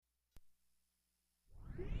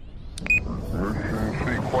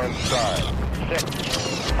start. 6,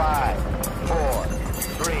 5, 4,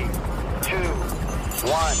 3, 2,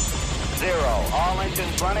 1, 0. All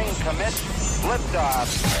engines running. Commit. Liftoff.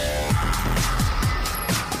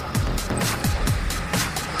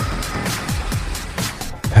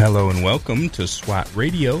 Hello and welcome to SWAT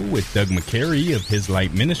Radio with Doug McCary of His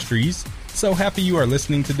Light Ministries. So happy you are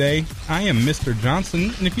listening today. I am Mr.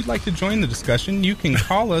 Johnson, and if you'd like to join the discussion, you can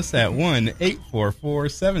call us at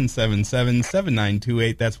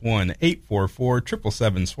 1-844-777-7928. That's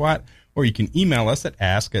 1-844-777-SWAT, or you can email us at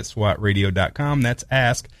ask@swatradio.com. That's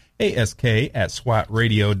ask, A-S-K,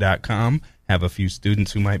 @swatradio.com. Have a few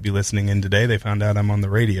students who might be listening in today. They found out I'm on the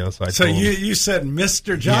radio, so I told them. You said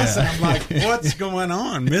Mr. Johnson. Yeah. I'm like, what's going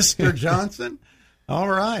on, Mr. Johnson? All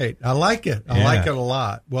right. I like it. I like it a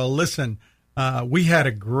lot. Well, listen, we had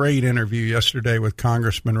a great interview yesterday with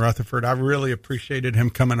Congressman Rutherford. I really appreciated him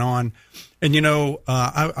coming on. And,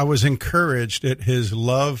 I was encouraged at his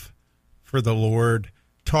love for the Lord,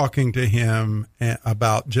 talking to him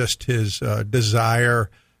about just his desire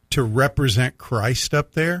to represent Christ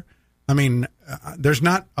up there. I mean, there's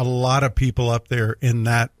not a lot of people up there in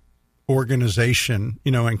that organization,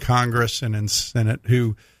 in Congress and in Senate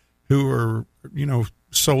who are,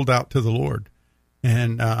 sold out to the Lord.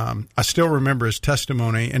 And I still remember his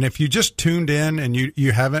testimony. And if you just tuned in and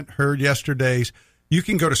you haven't heard yesterday's, you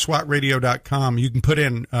can go to swatradio.com. You can put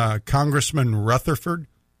in Congressman Rutherford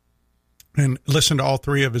and listen to all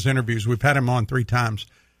three of his interviews. We've had him on 3 times.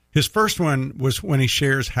 His first one was when he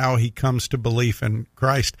shares how he comes to belief in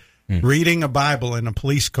Christ. Reading a Bible in a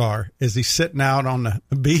police car as he's sitting out on the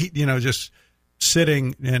beat, just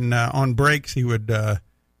sitting, and on breaks he would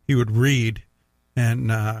read,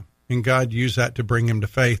 and God used that to bring him to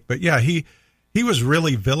faith. But yeah, he was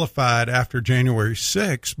really vilified after January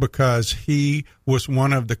 6th because he was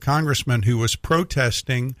one of the congressmen who was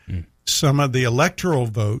protesting some of the electoral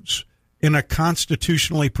votes in a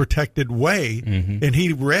constitutionally protected way, and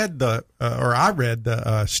he read I read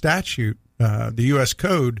the statute, the U.S.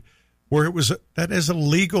 Code, where that is a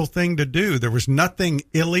legal thing to do. There was nothing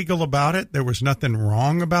illegal about it. There was nothing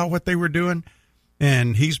wrong about what they were doing.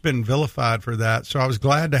 And he's been vilified for that. So I was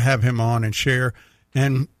glad to have him on and share.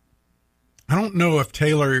 And I don't know if,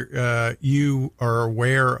 Taylor, you are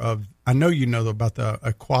aware of, I know you know about the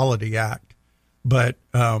Equality Act, but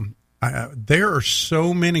there are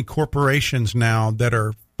so many corporations now that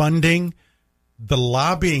are funding the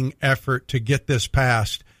lobbying effort to get this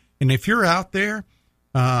passed. And if you're out there,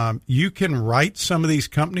 you can write some of these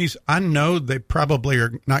companies. I know they probably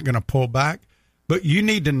are not going to pull back, but you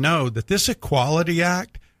need to know that this Equality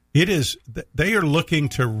Act, they are looking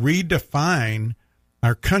to redefine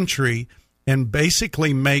our country and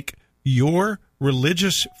basically make your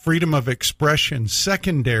religious freedom of expression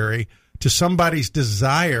secondary to somebody's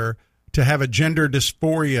desire to have a gender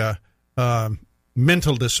dysphoria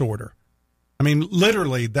mental disorder. I mean,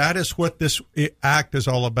 literally, that is what this act is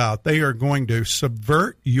all about. They are going to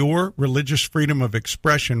subvert your religious freedom of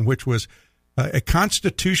expression, which was a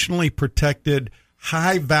constitutionally protected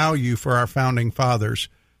high value for our founding fathers,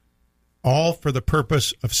 all for the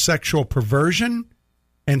purpose of sexual perversion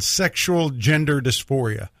and sexual gender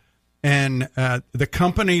dysphoria. And the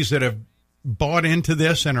companies that have bought into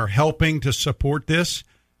this and are helping to support this,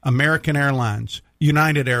 American Airlines,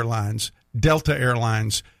 United Airlines, Delta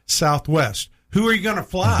Airlines, Southwest. Who are you going to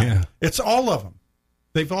fly? Yeah. It's all of them.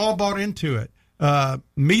 They've all bought into it.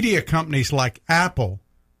 Media companies like Apple,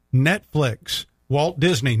 Netflix, Walt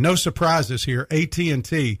Disney, no surprises here,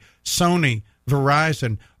 AT&T, Sony,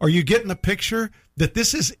 Verizon. Are you getting the picture that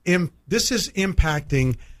this is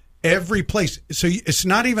impacting every place? So it's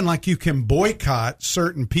not even like you can boycott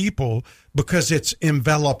certain people because it's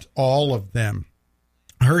enveloped all of them.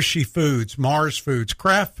 Hershey Foods, Mars Foods,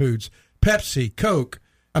 Kraft Foods, Pepsi, Coke.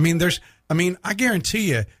 I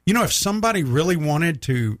guarantee you, if somebody really wanted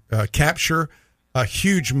to capture a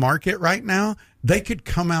huge market right now, they could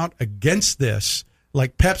come out against this.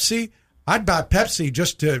 Like Pepsi, I'd buy Pepsi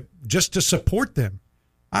just to support them.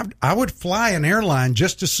 I would fly an airline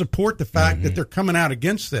just to support the fact that they're coming out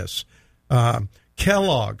against this.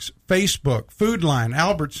 Kellogg's, Facebook, Food Line,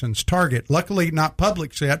 Albertsons, Target. Luckily, not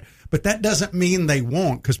Publix yet, but that doesn't mean they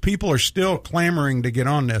won't, because people are still clamoring to get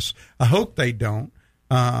on this. I hope they don't.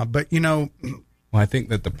 But well, I think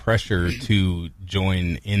that the pressure to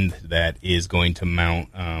join into that is going to mount.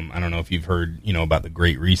 I don't know if you've heard, about the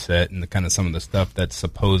Great Reset and the kind of some of the stuff that's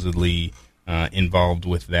supposedly involved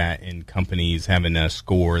with that, and companies having a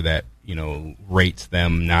score that rates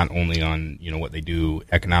them not only on what they do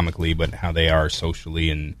economically, but how they are socially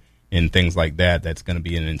and things like that. That's going to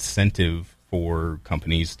be an incentive for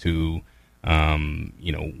companies to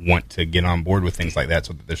want to get on board with things like that,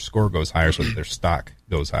 so that their score goes higher, so that their stock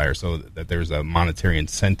goes higher, so that there's a monetary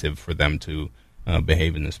incentive for them to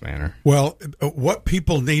behave in this manner. Well, what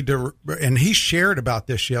people need to, and he shared about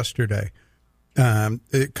this yesterday,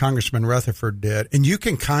 Congressman Rutherford did, and you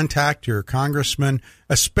can contact your congressman,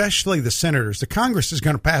 especially the senators. The Congress is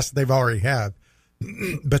going to pass it, they've already have,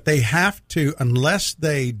 but they have to, unless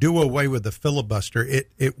they do away with the filibuster,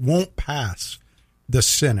 it won't pass the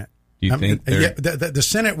Senate. Do you think the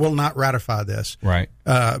Senate will not ratify this? Right.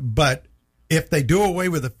 But if they do away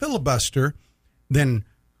with the filibuster, then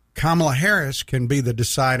Kamala Harris can be the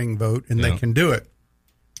deciding vote, and they can do it.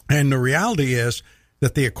 And the reality is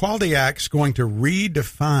that the Equality Act is going to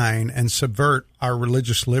redefine and subvert our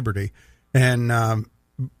religious liberty, and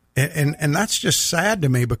that's just sad to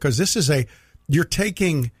me, because this is you're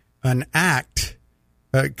taking an act.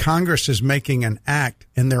 Congress is making an act,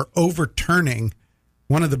 and they're overturning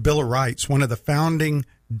one of the Bill of Rights, one of the founding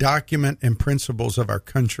document and principles of our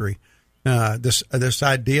country. This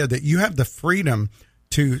idea that you have the freedom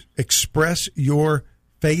to express your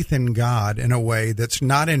faith in God in a way that's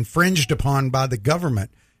not infringed upon by the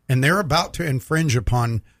government, and they're about to infringe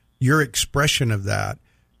upon your expression of that.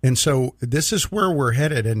 And so this is where we're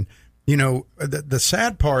headed. And the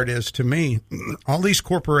sad part is, to me, all these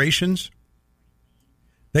corporations,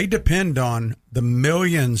 they depend on the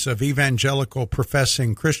millions of evangelical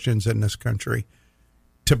professing Christians in this country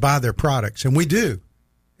to buy their products. And we do.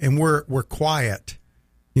 And we're quiet.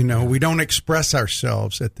 We don't express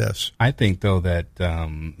ourselves at this. I think, though, that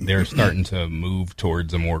they're starting to move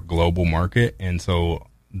towards a more global market. And so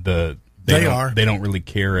they don't really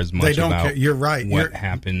care as much about You're right. what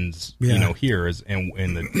happens here and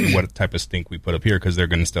what type of stink we put up here, because they're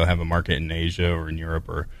going to still have a market in Asia or in Europe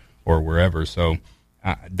or wherever. So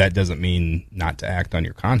that doesn't mean not to act on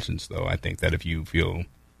your conscience, though. I think that if you feel,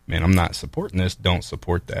 man, I'm not supporting this, don't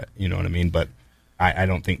support that. You know what I mean? But I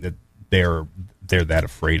don't think that they're that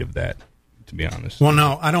afraid of that, to be honest. Well,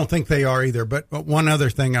 no, I don't think they are either. But one other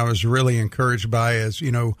thing I was really encouraged by is,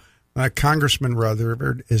 Congressman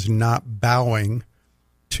Rutherford is not bowing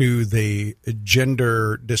to the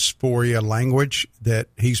gender dysphoria language that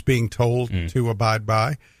he's being told to abide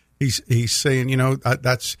by. He's saying,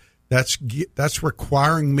 that's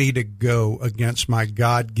requiring me to go against my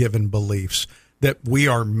God-given beliefs that we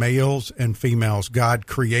are males and females. God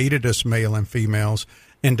created us male and females,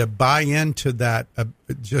 and to buy into that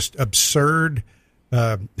just absurd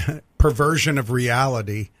perversion of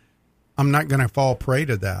reality, I'm not going to fall prey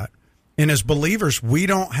to that. And as believers, we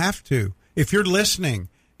don't have to. If you're listening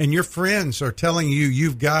and your friends are telling you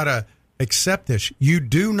you've got to accept this, you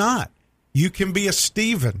do not. You can be a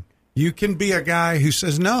Stephen. You can be a guy who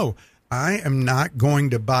says, no, I am not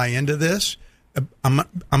going to buy into this. I'm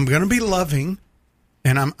going to be loving,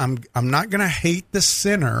 and I'm not going to hate the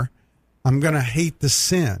sinner. I'm going to hate the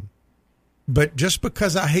sin. But just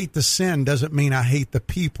because I hate the sin doesn't mean I hate the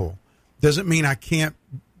people. Doesn't mean I can't,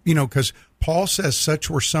 because Paul says, such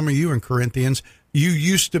were some of you in Corinthians. You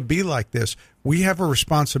used to be like this. We have a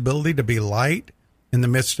responsibility to be light in the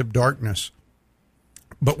midst of darkness.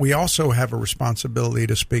 But we also have a responsibility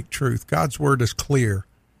to speak truth. God's word is clear.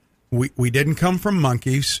 We didn't come from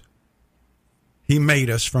monkeys. He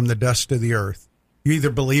made us from the dust of the earth. You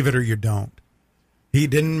either believe it or you don't. He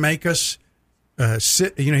didn't make us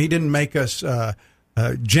he didn't make us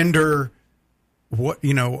gender.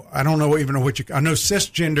 I don't know even what I know.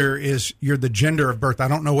 Cisgender is you're the gender of birth. I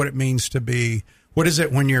don't know what it means to be. What is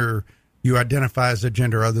it when you identify as a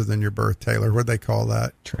gender other than your birth, Taylor? What do they call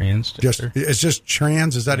that? Transgender. It's just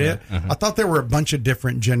trans. Is that it? Uh-huh. I thought there were a bunch of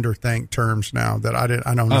different gender terms now that I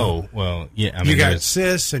don't know. Oh, well, yeah. I mean, you got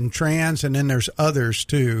cis and trans, and then there's others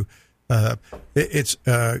too.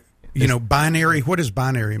 Binary. What does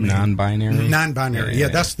binary mean? Non-binary. Non-binary. Yeah,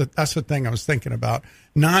 that's the thing I was thinking about.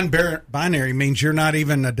 Non-binary means you're not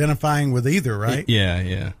even identifying with either, right?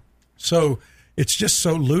 Yeah. So it's just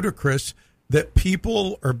so ludicrous that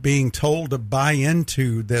people are being told to buy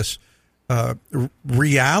into this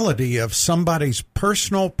reality of somebody's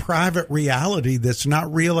personal, private reality that's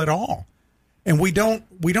not real at all. And we don't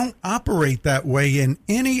operate that way in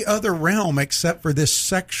any other realm except for this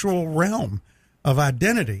sexual realm of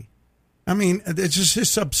identity. I mean,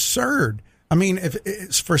 it's absurd. I mean, if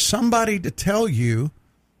it's for somebody to tell you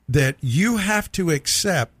that you have to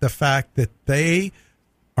accept the fact that they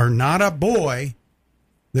are not a boy,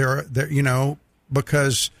 they're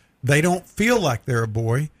because they don't feel like they're a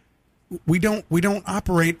boy. We don't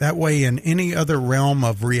operate that way in any other realm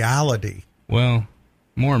of reality. Well,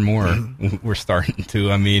 more and more we're starting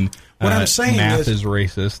to. I mean, what I'm saying is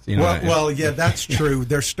racist. Well, yeah, that's true.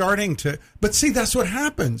 They're starting to, but see, that's what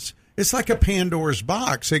happens. it's like a Pandora's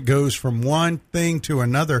box. It goes from one thing to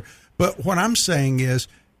another. But what I'm saying is,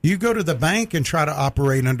 you go to the bank and try to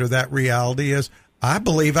operate under that reality as, I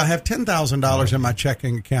believe I have $10,000 in my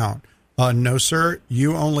checking account. No, sir,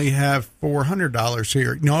 you only have $400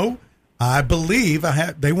 here. No, I believe I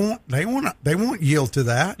have. They won't yield to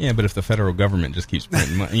that. Yeah, but if the federal government just keeps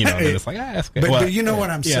printing money, then it's like, that's good. But you know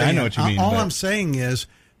what I'm saying? Yeah, I know what you mean. All I'm saying is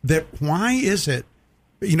that why is it,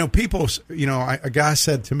 people, a guy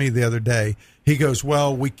said to me the other day, he goes,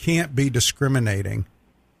 well, we can't be discriminating.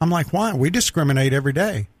 I'm like, why? We discriminate every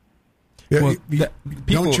day. Well,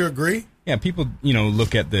 don't you agree? Yeah, people,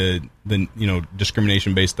 look at the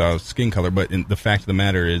discrimination based on skin color, but the fact of the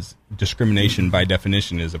matter is, discrimination by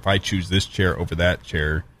definition is if I choose this chair over that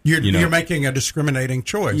chair, you're making a discriminating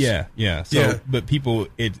choice. Yeah. So, but people,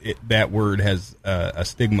 that word has a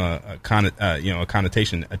stigma, a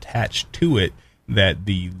connotation attached to it that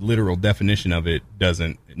the literal definition of it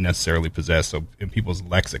doesn't necessarily possess. So, in people's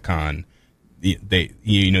lexicon,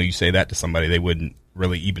 you say that to somebody, they wouldn't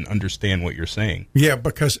really even understand what you're saying. Yeah,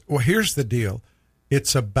 because, here's the deal.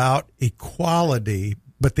 It's about equality,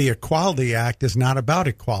 but the Equality Act is not about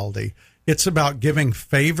equality. It's about giving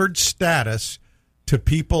favored status to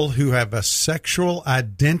people who have a sexual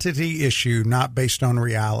identity issue not based on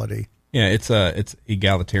reality. Yeah, it's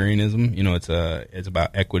egalitarianism. It's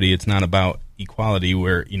about equity. It's not about equality,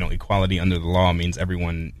 where equality under the law means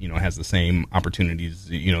everyone has the same opportunities,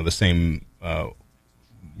 the same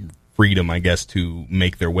freedom, I guess, to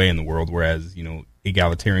make their way in the world. Whereas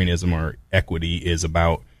egalitarianism or equity is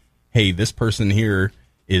about, hey, this person here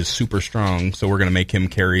is super strong, so we're going to make him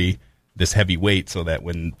carry this heavy weight so that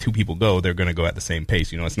when two people go, they're going to go at the same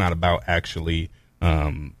pace. It's not about actually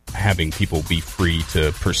having people be free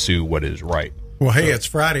to pursue what is right. Well, hey, it's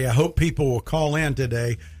Friday. I hope people will call in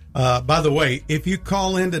today. By the way, if you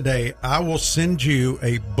call in today, I will send you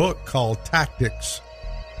a book called Tactics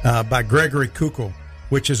by Gregory Kukl,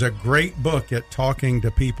 which is a great book at talking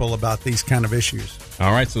to people about these kind of issues.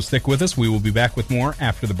 All right, so stick with us. We will be back with more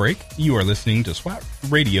after the break. You are listening to SWAT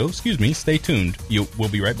Radio. Stay tuned. We'll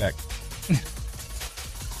be right back.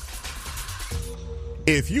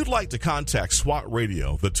 If you'd like to contact SWAT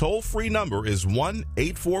Radio, the toll-free number is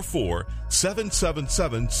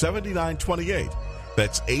 1-844-777-7928.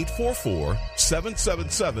 That's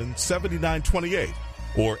 844-777-7928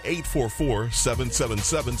 or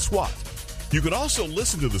 844-777-SWAT. You can also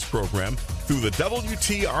listen to this program through the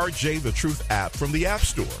WTRJ The Truth app from the App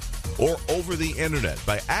Store or over the internet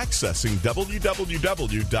by accessing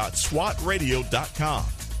www.swatradio.com.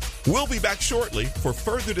 We'll be back shortly for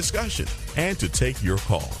further discussion and to take your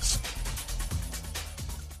calls.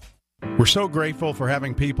 We're so grateful for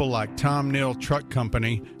having people like Tom Neal Truck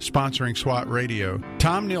Company sponsoring SWAT Radio.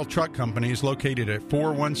 Tom Neal Truck Company is located at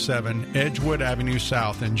 417 Edgewood Avenue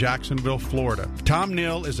South in Jacksonville, Florida. Tom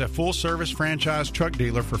Neal is a full-service franchise truck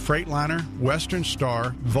dealer for Freightliner, Western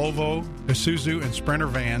Star, Volvo, Isuzu, and Sprinter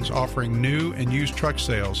vans, offering new and used truck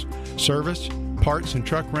sales, service, parts and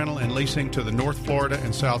truck rental and leasing to the North Florida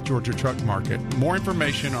and South Georgia truck market. More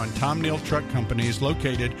information on Tom Neal Truck Company is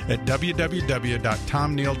located at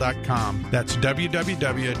www.tomneal.com. That's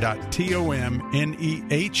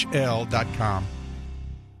www.tomnehl.com.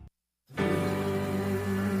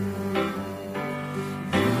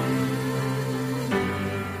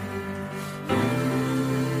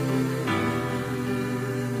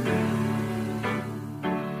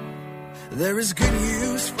 There is good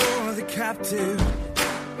news for the captive,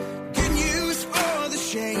 good news for the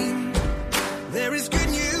shame. There is good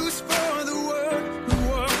news for the world who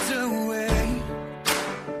walked away.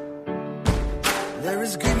 There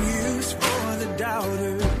is good news for the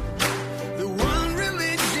doubter, the one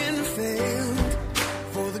religion failed,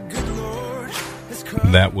 for the good Lord has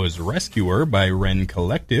come. That was Rescuer by Ren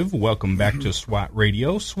Collective. Welcome back to SWAT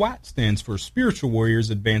Radio. SWAT stands for Spiritual Warriors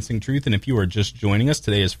Advancing Truth. And if you are just joining us,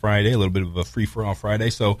 today is Friday, a little bit of a free-for-all Friday.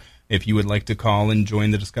 So if you would like to call and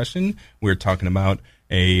join the discussion, we're talking about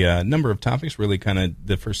a number of topics. Really kind of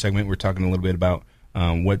the first segment, we're talking a little bit about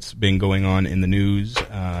what's been going on in the news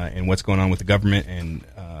and what's going on with the government. And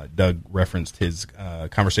Doug referenced his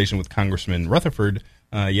conversation with Congressman Rutherford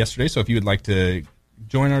yesterday. So if you would like to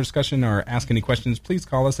join our discussion or ask any questions, please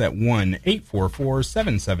call us at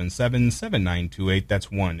 1-844-777-7928. That's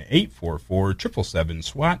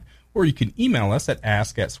 1-844-777-SWAT. Or you can email us at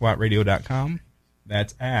ask@swatradio.com.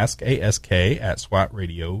 That's ask, A-S-K,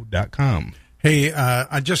 @swatradio.com. Hey,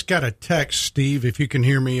 I just got a text, Steve, if you can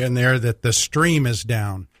hear me in there, that the stream is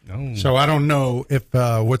down. Oh. So I don't know if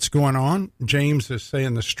what's going on. James is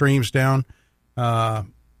saying the stream's down.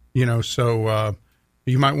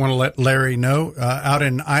 You might want to let Larry know. Out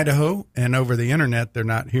in Idaho and over the internet, they're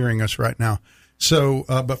not hearing us right now. So,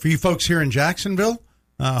 but for you folks here in Jacksonville,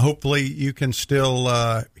 hopefully you can still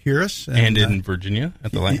hear us. And in Virginia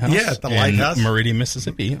at the Lighthouse. Yeah, at the Lighthouse. And Meridian,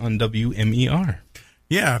 Mississippi on WMER.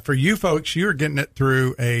 Yeah, for you folks, you're getting it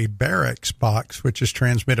through a Barracks box, which is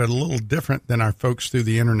transmitted a little different than our folks through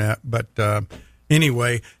the internet. But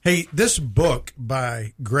anyway, hey, this book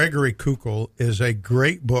by Gregory Kukul is a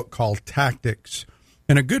great book called Tactics.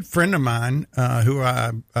 And a good friend of mine who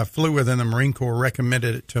I flew with in the Marine Corps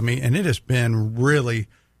recommended it to me, and it has been really,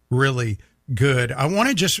 really good. I want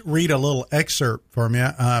to just read a little excerpt from you,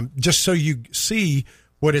 just so you see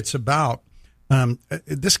what it's about.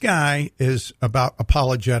 This guy is about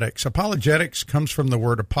apologetics. Apologetics comes from the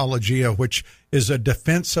word apologia, which is a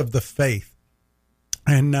defense of the faith.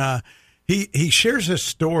 And he shares a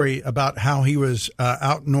story about how he was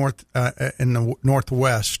out north in the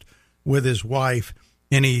Northwest with his wife,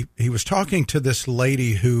 and he was talking to this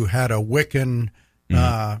lady who had a Wiccan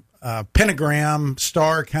pentagram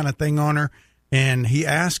star kind of thing on her, and he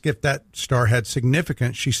asked if that star had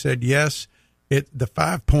significance. She said yes. The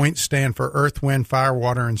 5 points stand for earth, wind, fire,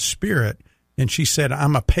 water, and spirit. And she said,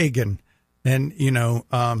 I'm a pagan. And,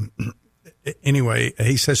 anyway,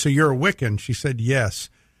 he says, so you're a Wiccan? She said, yes.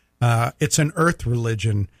 It's an earth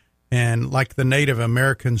religion. And like the Native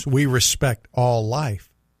Americans, we respect all life.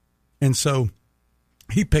 And so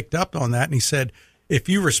he picked up on that and he said, if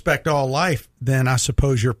you respect all life, then I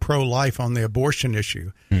suppose you're pro-life on the abortion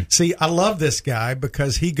issue. See, I love this guy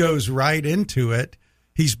because he goes right into it.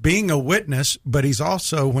 He's being a witness, but he's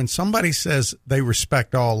also, when somebody says they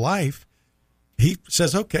respect all life, he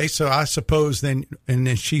says, okay, so I suppose then, and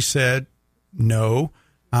then she said, no,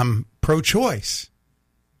 I'm pro-choice,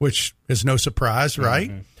 which is no surprise, right?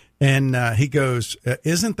 Mm-hmm. And he goes,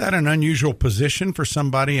 isn't that an unusual position for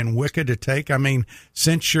somebody in Wicca to take? I mean,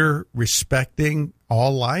 since you're respecting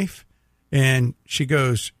all life? And she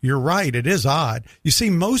goes, you're right, it is odd. You see,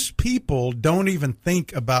 most people don't even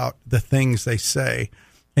think about the things they say.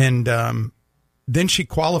 And then she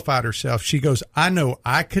qualified herself. She goes, I know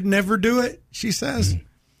I could never do it, she says.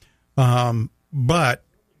 But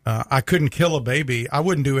I couldn't kill a baby. I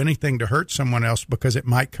wouldn't do anything to hurt someone else because it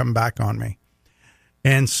might come back on me.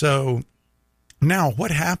 And so now what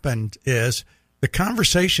happened is the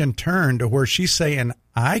conversation turned to where she's saying,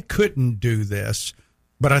 I couldn't do this,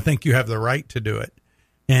 but I think you have the right to do it.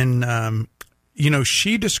 And,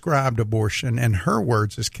 she described abortion in her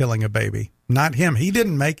words as killing a baby, not him. He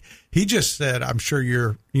just said, I'm sure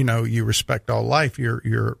you respect all life.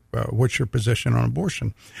 What's your position on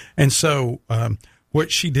abortion? And so, what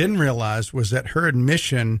she didn't realize was that her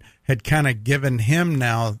admission had kind of given him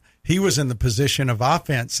now, he was in the position of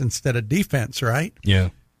offense instead of defense, right? Yeah.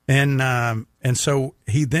 And so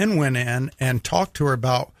he then went in and talked to her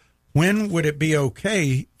about when would it be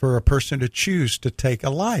okay for a person to choose to take a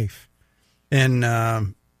life?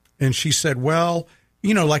 And she said, well,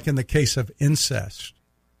 like in the case of incest.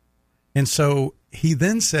 And so he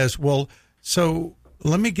then says, well, so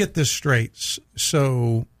let me get this straight.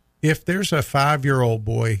 So if there's a 5-year-old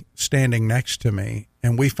boy standing next to me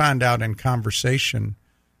and we find out in conversation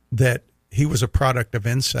that he was a product of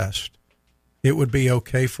incest, it would be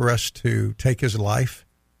okay for us to take his life?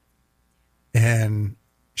 And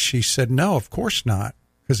she said, no, of course not,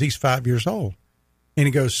 because he's 5 years old. And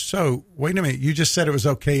he goes, so wait a minute, you just said it was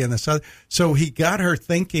okay in this other. So he got her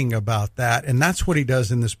thinking about that. And that's what he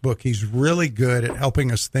does in this book. He's really good at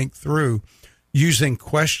helping us think through using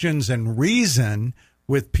questions and reason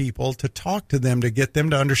with people to talk to them, to get them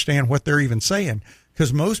to understand what they're even saying.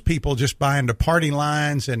 Because most people just buy into party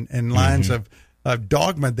lines and lines of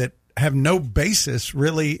dogma that have no basis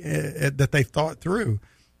really that they thought through.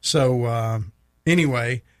 So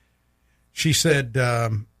anyway, she said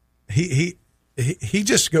he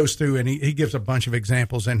just goes through and he gives a bunch of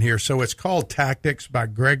examples in here. So it's called Tactics by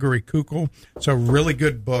Gregory Kukul. It's a really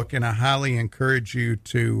good book, and I highly encourage you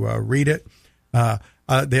to read it. The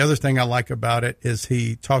other thing I like about it is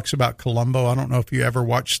he talks about Columbo. I don't know if you ever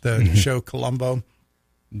watched the show Columbo.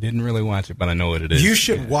 Didn't really watch it, but I know what it is. You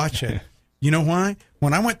should watch it. You know why?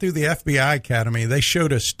 When I went through the FBI Academy, they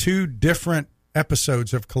showed us 2 different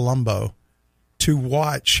episodes of Columbo to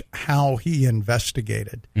watch how he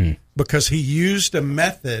investigated, because he used a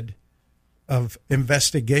method of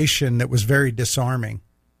investigation that was very disarming,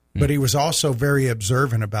 but he was also very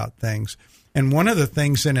observant about things. And one of the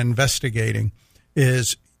things in investigating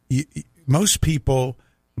is most people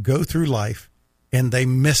go through life and they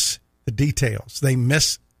miss the details. They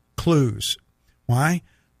miss clues. Why?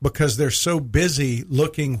 Because they're so busy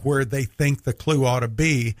looking where they think the clue ought to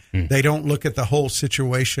be. They don't look at the whole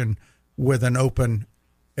situation with an open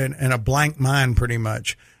and a blank mind pretty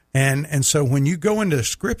much. And so when you go into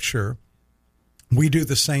Scripture, we do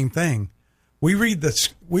the same thing. We read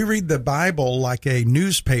the Bible like a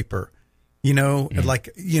newspaper. Like,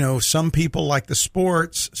 some people like the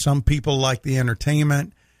sports, some people like the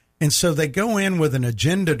entertainment. And so they go in with an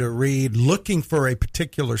agenda to read, looking for a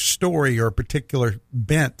particular story or a particular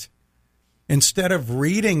bent. Instead of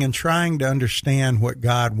reading and trying to understand what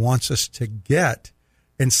God wants us to get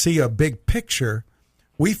and see a big picture,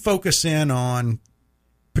 we focus in on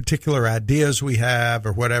particular ideas we have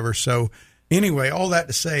or whatever. So anyway, all that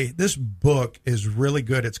to say, this book is really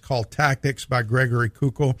good. It's called Tactics by Gregory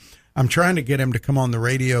Koukl. I'm trying to get him to come on the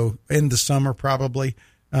radio in the summer probably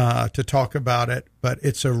to talk about it, but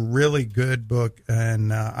it's a really good book,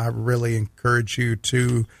 and I really encourage you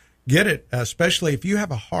to get it, especially if you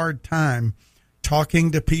have a hard time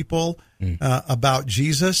talking to people about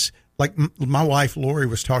Jesus. Like my wife, Lori,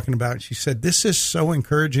 was talking about it. She said, this is so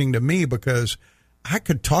encouraging to me because I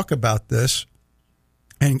could talk about this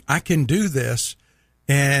and I can do this.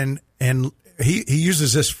 And he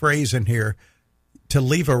uses this phrase in here, to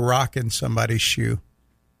leave a rock in somebody's shoe,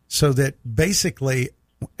 so that basically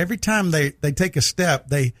every time they take a step,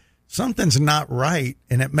 something's not right,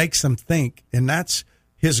 and it makes them think. And that's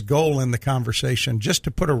his goal in the conversation, just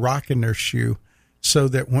to put a rock in their shoe, so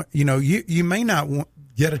that you may not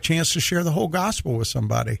get a chance to share the whole gospel with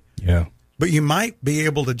somebody. Yeah. But you might be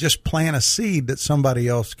able to just plant a seed that somebody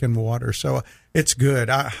else can water. So it's good.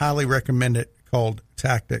 I highly recommend it, called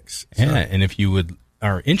Tactics. Yeah, and if you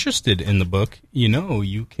are interested in the book,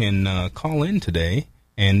 you can call in today,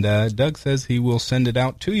 and Doug says he will send it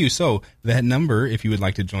out to you. So that number, if you would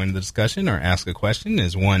like to join the discussion or ask a question,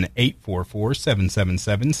 is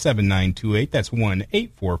 1-844-777-7928. That's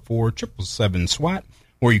 1-844-777-SWAT.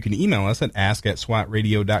 Or you can email us at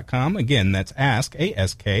ask@swatradio.com. Again, that's ask,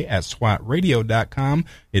 A-S-K, @swatradio.com.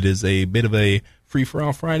 It is a bit of a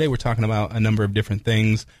free-for-all Friday. We're talking about a number of different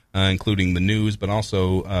things, including the news, but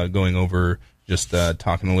also going over just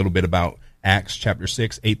talking a little bit about Acts chapter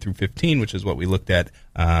 6, 8 through 15, which is what we looked at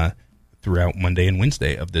throughout Monday and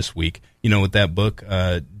Wednesday of this week. With that book,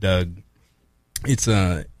 Doug,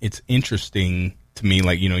 it's interesting to me.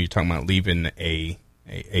 Like, you're talking about leaving a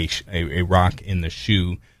rock in the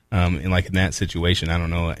shoe, and like in that situation, I don't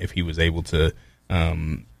know if he was able to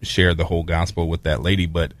share the whole gospel with that lady,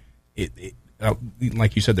 but it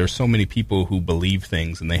like you said, there's so many people who believe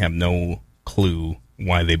things and they have no clue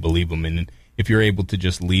why they believe them, and if you're able to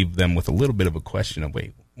just leave them with a little bit of a question of,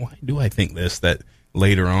 wait, why do I think this, that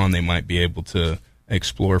later on they might be able to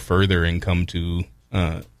explore further and come to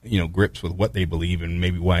grips with what they believe and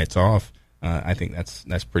maybe why it's off. I think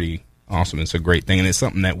that's pretty awesome. It's a great thing, and it's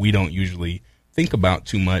something that we don't usually think about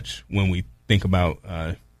too much when we think about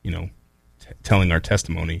telling our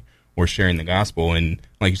testimony or sharing the gospel. And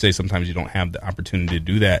like you say, sometimes you don't have the opportunity to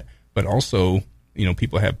do that, but also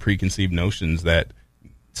people have preconceived notions that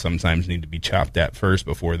sometimes need to be chopped at first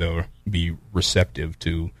before they'll be receptive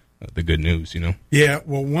to the good news. Yeah,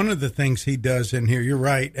 well, one of the things he does in here, you're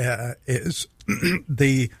right, is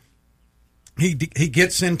he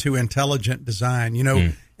gets into intelligent design.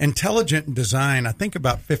 Intelligent design, I think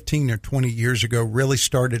about 15 or 20 years ago, really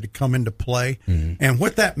started to come into play. Mm-hmm. And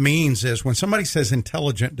what that means is when somebody says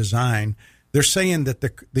intelligent design, they're saying that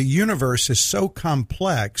the universe is so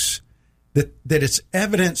complex that it's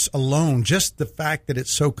evidence alone, just the fact that it's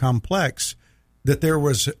so complex, that there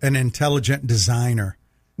was an intelligent designer.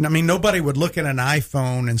 I mean, nobody would look at an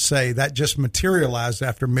iPhone and say that just materialized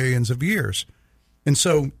after millions of years. And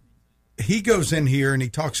so he goes in here and he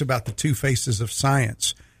talks about the two faces of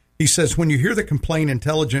science. He says, when you hear the complaint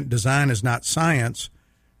intelligent design is not science,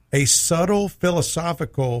 a subtle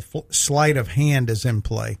philosophical sleight of hand is in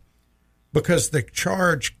play, because the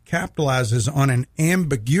charge capitalizes on an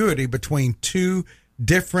ambiguity between two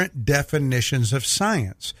different definitions of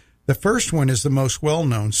science. The first one is the most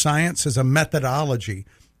well-known. Science is a methodology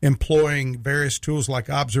employing various tools like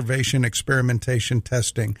observation, experimentation,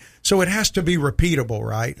 testing. So it has to be repeatable,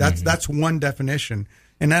 right? That's one definition.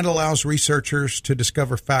 And that allows researchers to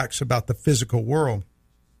discover facts about the physical world.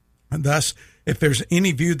 And thus, if there's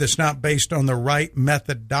any view that's not based on the right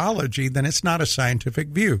methodology, then it's not a scientific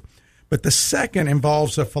view. But the second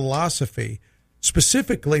involves a philosophy,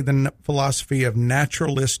 specifically the philosophy of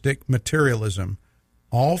naturalistic materialism.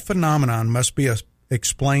 All phenomenon must be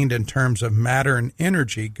explained in terms of matter and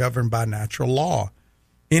energy governed by natural law.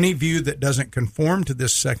 Any view that doesn't conform to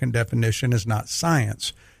this second definition is not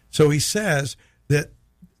science. So he says that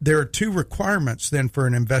there are two requirements then for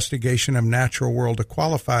an investigation of natural world to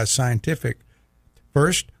qualify as scientific.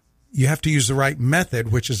 First, you have to use the right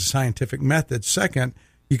method, which is a scientific method. Second,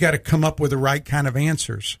 You got to come up with the right kind of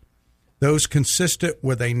answers. Those consistent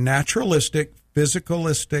with a naturalistic,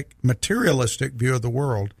 physicalistic, materialistic view of the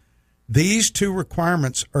world. These two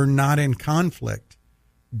requirements are not in conflict.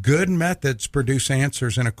 Good methods produce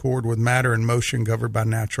answers in accord with matter and motion governed by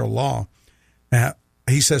natural law.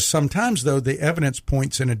 He says sometimes, though, the evidence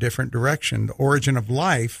points in a different direction. The origin of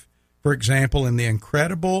life, for example, in the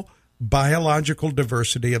incredible biological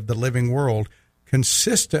diversity of the living world,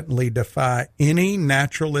 consistently defy any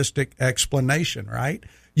naturalistic explanation, right?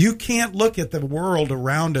 You can't look at the world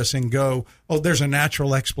around us and go, oh, there's a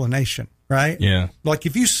natural explanation, right? Yeah. Like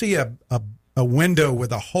if you see a window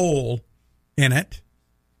with a hole in it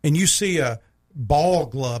and you see a ball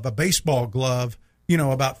glove, a baseball glove,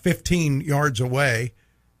 about 15 yards away,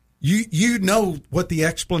 you know what the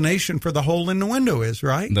explanation for the hole in the window is,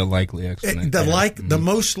 right? The likely explanation. The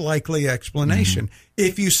most likely explanation. Mm-hmm.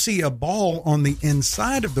 If you see a ball on the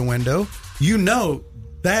inside of the window, you know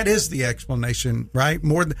that is the explanation, right?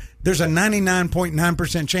 There's a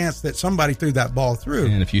 99.9% chance that somebody threw that ball through.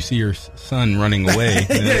 And if you see your son running away,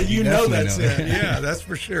 yeah, you know that's it. Yeah, that's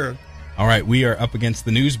for sure. All right, we are up against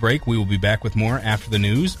the news break. We will be back with more after the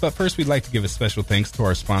news. But first, we'd like to give a special thanks to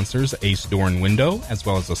our sponsors, Ace Door and Window, as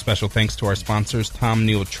well as a special thanks to our sponsors, Tom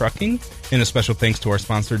Neal Trucking, and a special thanks to our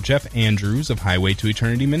sponsor, Jeff Andrews of Highway to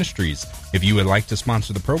Eternity Ministries. If you would like to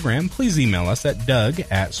sponsor the program, please email us at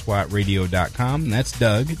doug@swatradio.com. That's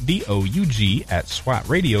Doug, D-O-U-G,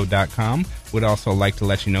 @swatradio.com. Would also like to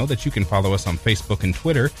let you know that you can follow us on Facebook and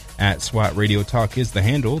Twitter. @SWAT Radio Talk is the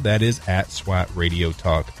handle. That is @SWAT Radio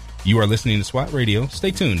Talk. You are listening to SWAT Radio.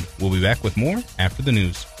 Stay tuned. We'll be back with more after the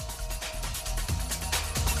news.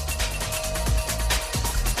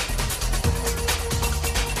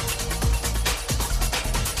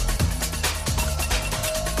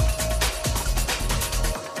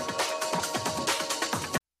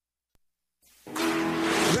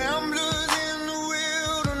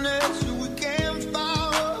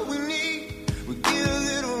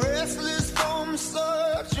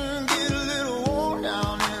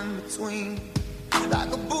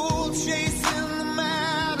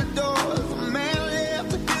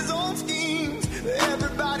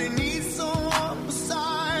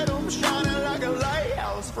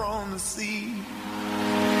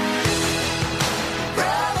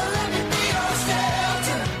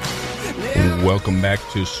 Welcome back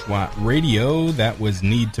to SWAT Radio. That was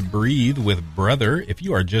Need to Breathe with Brother. If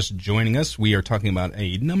you are just joining us, we are talking about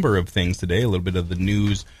a number of things today, a little bit of the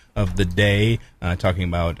news of the day, talking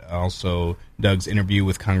about also Doug's interview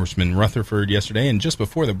with Congressman Rutherford yesterday. And just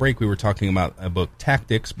before the break, we were talking about a book,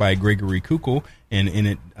 Tactics by Gregory Kukul. And in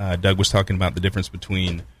it, Doug was talking about the difference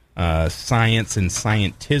between science and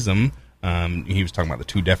scientism. He was talking about the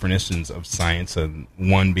two definitions of science,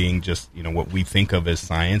 one being just, what we think of as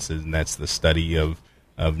science, and that's the study of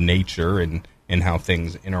nature and how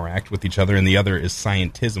things interact with each other. And the other is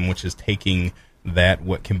scientism, which is taking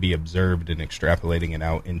what can be observed and extrapolating it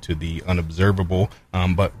out into the unobservable.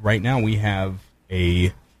 But right now we have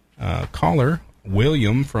a caller,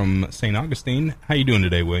 William from St. Augustine. How you doing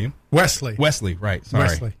today, William? Wesley, right. Sorry.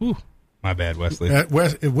 Wesley. Ooh, my bad, Wesley.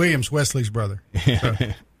 William's Wesley's brother. So.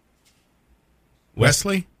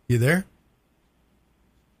 Wesley, you there?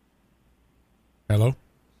 Hello?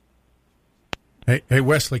 Hey,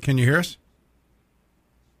 Wesley, can you hear us?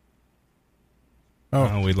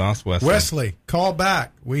 Oh, we lost Wesley. Wesley, call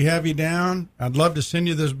back. We have you down. I'd love to send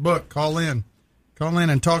you this book. Call in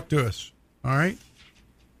and talk to us. All right?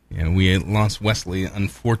 Yeah, we lost Wesley,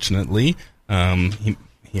 unfortunately.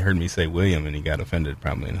 He heard me say William, and he got offended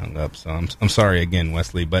probably and hung up. So I'm sorry again,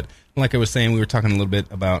 Wesley. But like I was saying, we were talking a little bit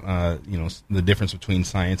about the difference between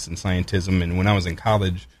science and scientism. And when I was in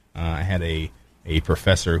college, I had a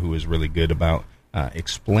professor who was really good about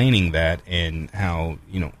explaining that, and how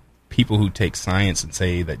people who take science and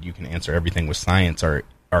say that you can answer everything with science are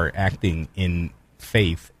acting in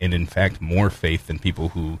faith, and in fact more faith than people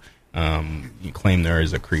who claim there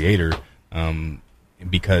is a creator,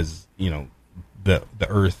 because the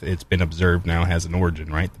Earth, it's been observed now, has an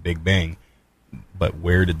origin, right? The Big Bang. But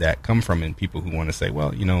where did that come from? And people who want to say,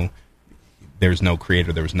 well, there's no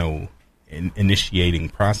creator, there was no initiating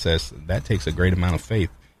process, that takes a great amount of faith.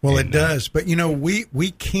 Well, it does. But,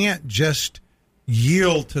 we can't just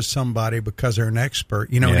yield to somebody because they're an expert.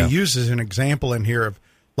 He uses an example in here of,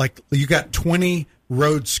 like, you got 20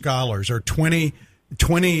 Rhodes Scholars or 20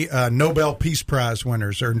 Nobel Peace Prize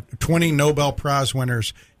winners or 20 Nobel Prize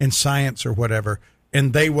winners in science or whatever,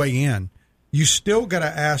 and they weigh in. You still got to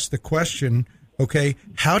ask the question, okay,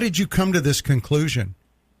 how did you come to this conclusion?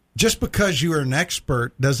 Just because you are an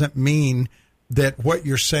expert doesn't mean that what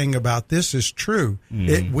you're saying about this is true.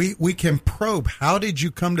 We can probe. How did you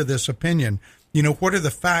come to this opinion? You know, what are the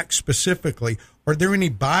facts specifically? Are there any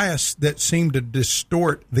bias that seem to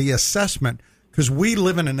distort the assessment? Because we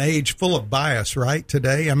live in an age full of bias, right,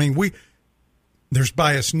 today? I mean, there's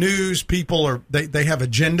biased news. People they have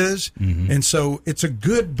agendas. And so it's a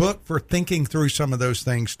good book for thinking through some of those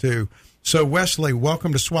things, too. So, Wesley,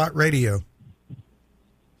 welcome to SWAT Radio.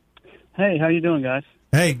 Hey, how you doing, guys?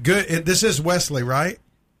 Hey, good. This is Wesley, right?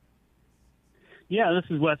 Yeah, this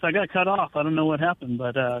is Wes. I got cut off. I don't know what happened,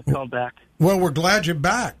 but called back. Well, we're glad you're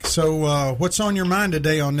back. So what's on your mind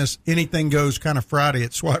today on this Anything Goes kind of Friday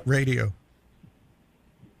at SWAT Radio?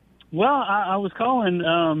 Well, I was calling,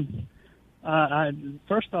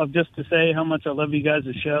 first off, just to say how much I love you guys'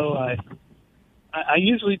 show. I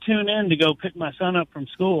usually tune in to go pick my son up from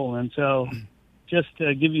school, and so just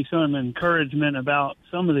to give you some encouragement about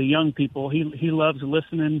some of the young people, he loves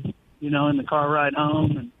listening, you know, in the car ride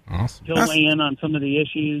home, and awesome. He'll weigh in on some of the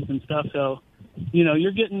issues and stuff. So, you know,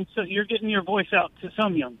 you're getting your voice out to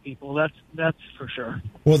some young people. That's for sure.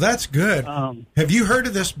 Well, that's good. Have you heard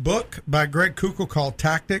of this book by Greg Koukl called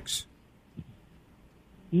Tactics?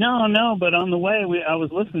 No, but on the way I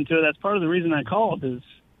was listening to it. That's part of the reason I called is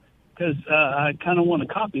because I kind of want a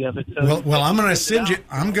copy of it. So well, I'm going to send you.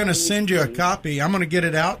 I'm going to send you a copy. I'm going to get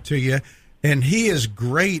it out to you. And he is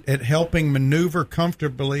great at helping maneuver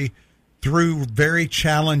comfortably through very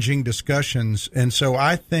challenging discussions. And so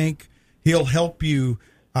I think he'll help you.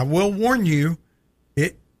 I will warn you,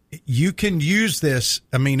 you can use this.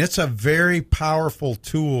 I mean, it's a very powerful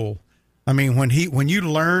tool. I mean, when you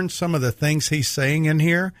learn some of the things he's saying in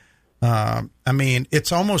here, I mean,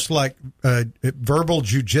 it's almost like verbal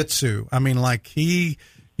jujitsu. I mean, like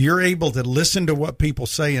you're able to listen to what people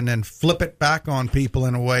say and then flip it back on people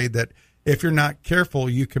in a way that, if you're not careful,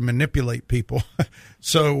 you can manipulate people.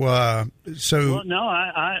 Well, no,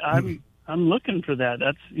 I'm looking for that.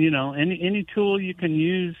 That's, you know, any tool you can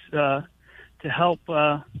use to help,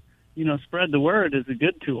 you know, spread the word is a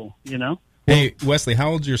good tool. You know. Hey, Wesley,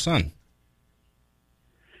 how old's your son?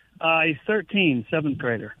 He's 13, 7th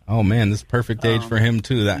grader. Oh man, this is perfect age for him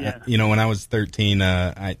too. Yeah. You know, when I was 13,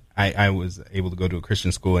 I was able to go to a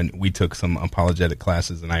Christian school, and we took some apologetic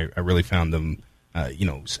classes, and I really found them. You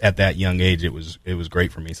know, at that young age, it was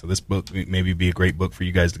great for me. So this book maybe be a great book for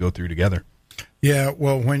you guys to go through together. Yeah,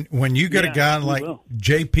 well, when you get a guy like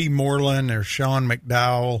J.P. Moreland or Sean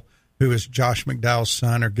McDowell, who is Josh McDowell's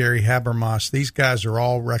son, or Gary Habermas, these guys are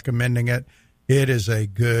all recommending it. It is a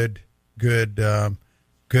good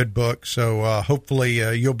book. So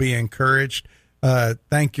hopefully you'll be encouraged.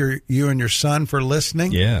 Thank you and your son for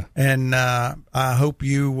listening. Yeah. And I hope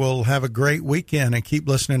you will have a great weekend and keep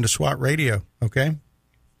listening to SWAT Radio. Okay.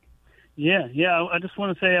 Yeah. I just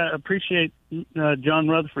want to say I appreciate John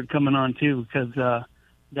Rutherford coming on too, because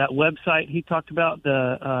that website he talked about,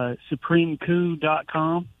 the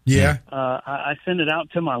supremecoup.com. Yeah. I sent it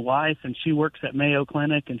out to my wife, and she works at Mayo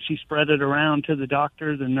Clinic, and she spread it around to the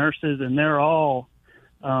doctors and nurses, and they're all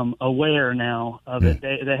aware now of it.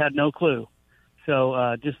 They had no clue.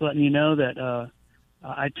 So just letting you know that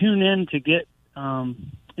I tune in to get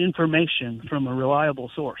information from a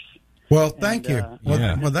reliable source. Well, thank you.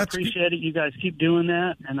 Well, that's appreciate it. You guys keep doing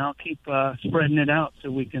that, and I'll keep spreading it out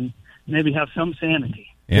so we can maybe have some sanity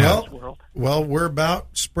in this world. Well, we're about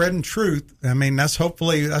spreading truth. I mean, that's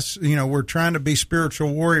we're trying to be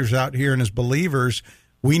spiritual warriors out here, and as believers,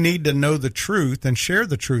 we need to know the truth and share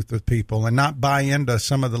the truth with people and not buy into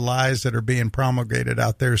some of the lies that are being promulgated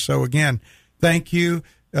out there. So again, thank you.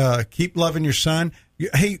 Keep loving your son.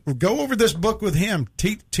 Hey, go over this book with him.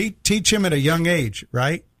 Teach him at a young age,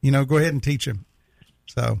 right? You know, go ahead and teach him.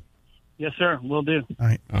 So, yes, sir, will do.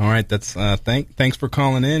 All right. That's thanks for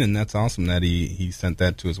calling in, and that's awesome that he sent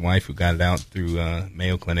that to his wife, who got it out through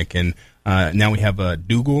Mayo Clinic, and now we have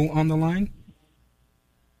Dougal on the line.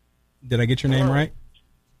 Did I get your name right?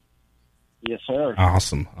 Yes, sir.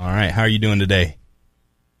 Awesome. All right. How are you doing today?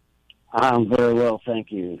 I'm very well,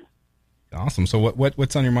 thank you. Awesome. So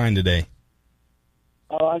what's on your mind today?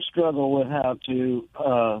 Oh, I struggle with how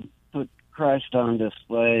to put Christ on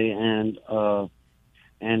display and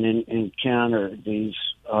encounter these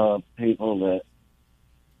people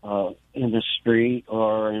that in the street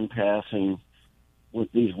or in passing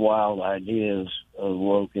with these wild ideas of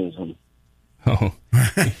wokeism. Oh.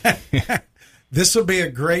 This will be a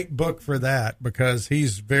great book for that, because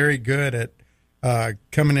he's very good at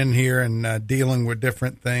coming in here and dealing with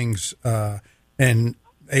different things and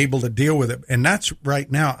able to deal with it. And that's right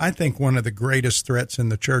now, I think, one of the greatest threats in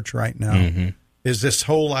the church right now is this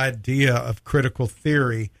whole idea of critical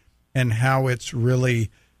theory and how it's really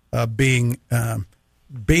being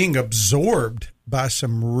being absorbed by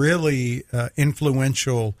some really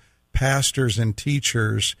influential pastors and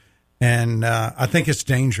teachers. And I think it's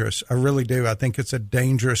dangerous. I really do. I think it's a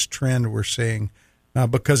dangerous trend we're seeing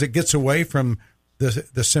because it gets away from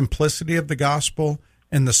the simplicity of the gospel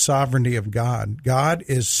and the sovereignty of God. God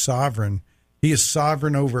is sovereign. He is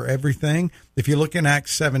sovereign over everything. If you look in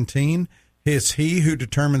Acts 17, it's He who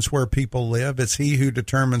determines where people live. It's He who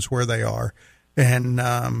determines where they are. And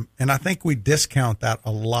I think we discount that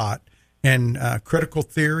a lot. And critical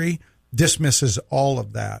theory dismisses all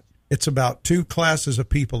of that. It's about two classes of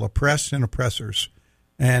people, oppressed and oppressors,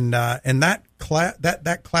 and that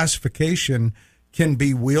classification can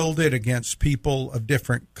be wielded against people of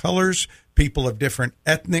different colors, people of different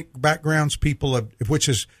ethnic backgrounds, which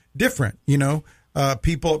is different,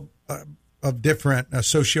 people of different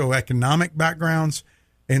socioeconomic backgrounds,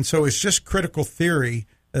 and so it's just critical theory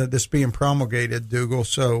that's being promulgated, Dougal.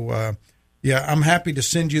 So I'm happy to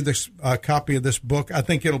send you this copy of this book. I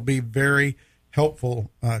think it'll be very helpful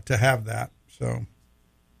to have that. So,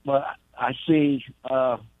 well, I see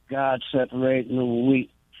God separating the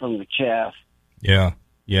wheat from the chaff. Yeah,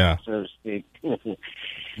 so to speak.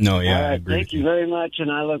 No, yeah, All right, I agree. Thank you very much, and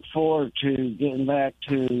I look forward to getting back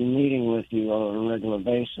to meeting with you on a regular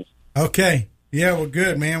basis. Okay, yeah, well,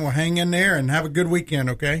 good, man. Well, hang in there and have a good weekend.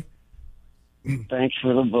 Okay. Thanks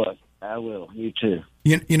for the book. I will. You too.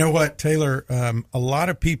 You know what, Taylor? A lot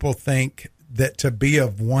of people think that to be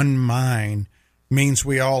of one mind means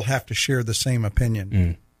we all have to share the same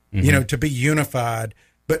opinion, to be unified.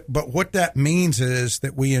 But what that means is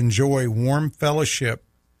that we enjoy warm fellowship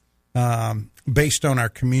based on our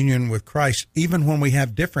communion with Christ, even when we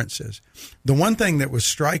have differences. The one thing that was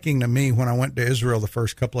striking to me when I went to Israel the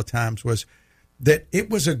first couple of times was that it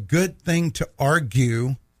was a good thing to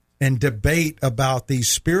argue and debate about these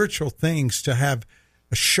spiritual things, to have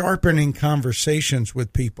sharpening conversations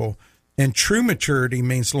with people. And true maturity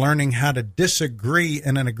means learning how to disagree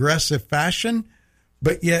in an aggressive fashion,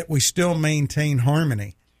 but yet we still maintain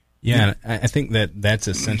harmony. Yeah, I think that's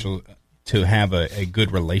essential to have a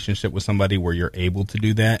good relationship with somebody where you're able to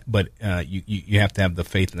do that. But you have to have the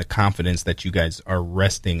faith and the confidence that you guys are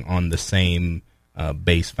resting on the same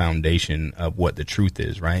base foundation of what the truth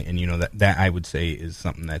is, right? And that I would say is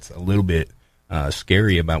something that's a little bit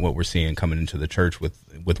scary about what we're seeing coming into the church with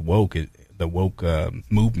woke. The woke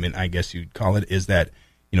movement, I guess you'd call it, is that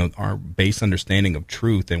our base understanding of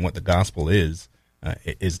truth and what the gospel is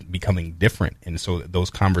becoming different, and so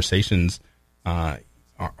those conversations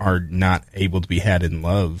are not able to be had in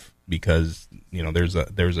love because there's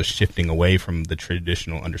a shifting away from the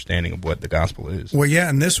traditional understanding of what the gospel is. Well, yeah,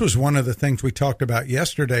 and this was one of the things we talked about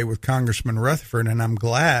yesterday with Congressman Rutherford, and I'm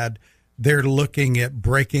glad they're looking at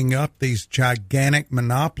breaking up these gigantic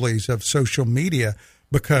monopolies of social media,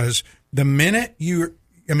 because the minute you're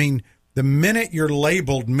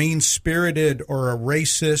labeled mean-spirited or a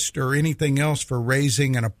racist or anything else for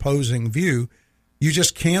raising an opposing view, you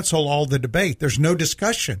just cancel all the debate. There's no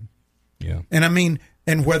discussion. Yeah.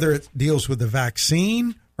 And whether it deals with the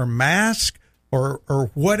vaccine or mask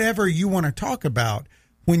or whatever you want to talk about,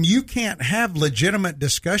 when you can't have legitimate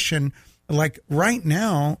discussion, like right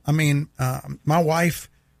now, my wife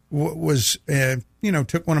was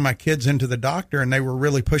took one of my kids into the doctor, and they were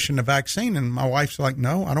really pushing the vaccine, and my wife's like,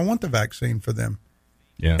 no, I don't want the vaccine for them.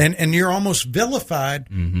 Yeah. And you're almost vilified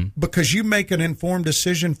because you make an informed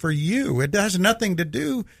decision for you. It has nothing to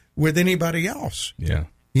do with anybody else. Yeah.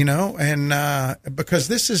 And because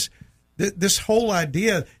this whole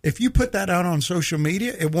idea, if you put that out on social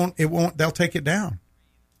media, it won't, they'll take it down.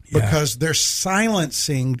 Yeah. Because they're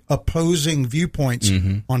silencing opposing viewpoints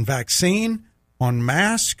on vaccine, on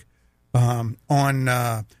mask,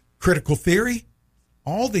 on critical theory,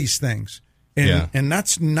 all these things. And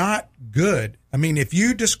that's not good. If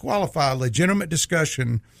you disqualify a legitimate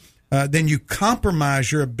discussion, then you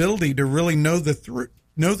compromise your ability to really know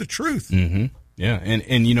the truth. Mm-hmm. Yeah,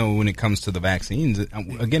 and when it comes to the vaccines,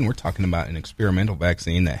 again, we're talking about an experimental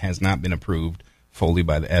vaccine that has not been approved fully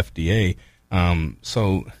by the FDA.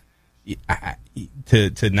 So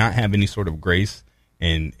to not have any sort of grace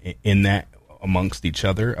in that amongst each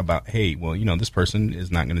other about, hey, well, this person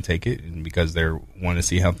is not going to take it, and because they want to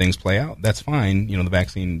see how things play out, that's fine. The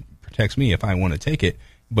vaccine protects me if I want to take it,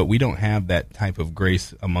 but we don't have that type of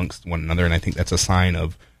grace amongst one another, and I think that's a sign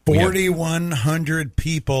of 4,100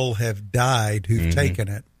 people have died who've taken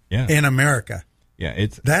it in America. Yeah,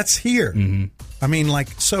 that's here.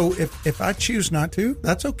 So if I choose not to,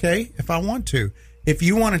 that's okay. If I want to, if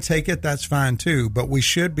you want to take it, that's fine too. But we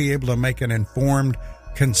should be able to make an informed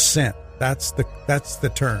consent. That's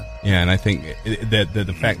the term. Yeah, and I think that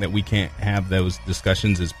the fact that we can't have those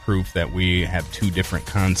discussions is proof that we have two different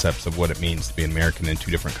concepts of what it means to be an American and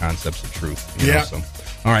two different concepts of truth. You know? So,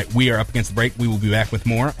 all right, we are up against the break. We will be back with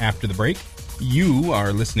more after the break. You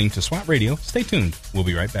are listening to SWAT Radio. Stay tuned. We'll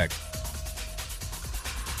be right back.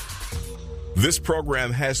 This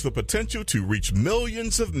program has the potential to reach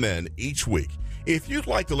millions of men each week. If you'd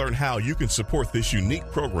like to learn how you can support this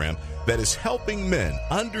unique program that is helping men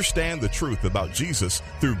understand the truth about Jesus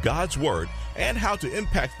through God's Word and how to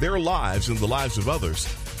impact their lives and the lives of others,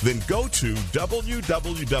 then go to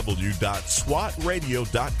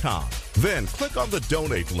www.swatradio.com. Then click on the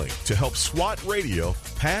donate link to help SWAT Radio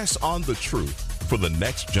pass on the truth for the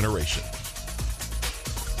next generation.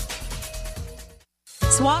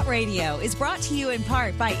 SWAT Radio is brought to you in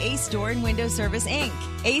part by Ace Door and Window Service, Inc.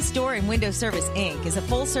 Ace Door and Window Service, Inc. is a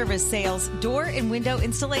full-service sales door and window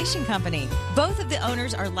installation company. Both of the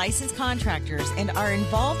owners are licensed contractors and are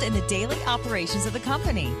involved in the daily operations of the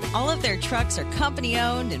company. All of their trucks are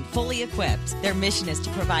company-owned and fully equipped. Their mission is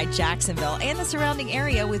to provide Jacksonville and the surrounding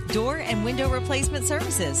area with door and window replacement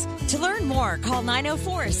services. To learn more, call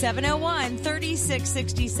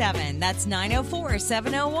 904-701-3667. That's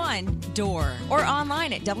 904-701-DOOR. Or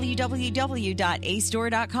online at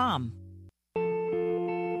www.acedoor.com.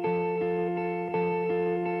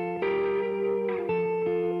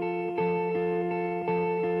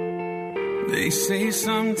 They say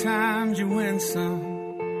sometimes you win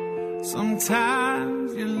some,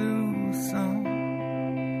 sometimes you lose some.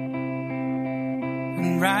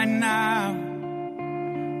 And right now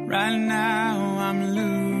I'm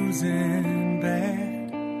losing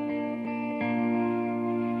bad.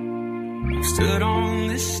 I've stood on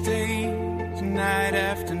this stage night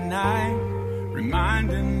after night,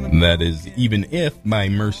 reminding. That is Even If by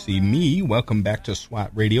Mercy Me. Welcome back to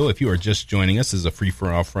SWAT Radio. If you are just joining us, this is a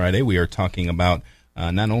Free-for-All Friday. We are talking about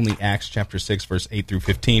not only Acts chapter 6, verse 8 through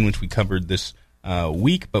 15, which we covered this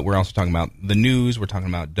week, but we're also talking about the news. We're talking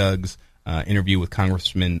about Doug's interview with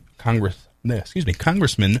Congressman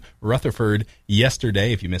Rutherford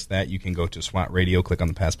yesterday. If you missed that, you can go to SWAT Radio, click on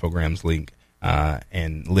the past programs link,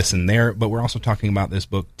 and listen there. But we're also talking about this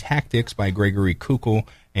book, Tactics by Gregory Kukul,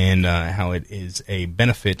 and how it is a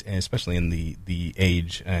benefit, especially in the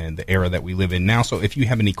age and the era that we live in now. So if you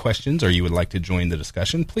have any questions or you would like to join the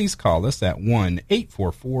discussion, please call us at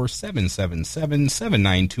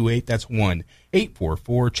 1-844-777-7928. That's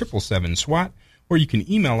 1-844-777-SWAT. Or you can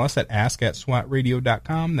email us at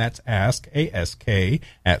ask@swatradio.com. That's ask, A-S-K,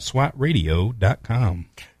 @swatradio.com.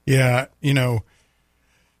 Yeah, you know,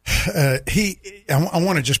 I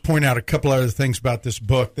want to just point out a couple other things about this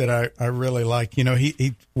book that I really like. You know,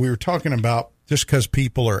 we were talking about just because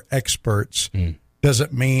people are experts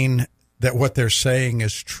doesn't mean that what they're saying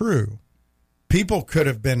is true. People could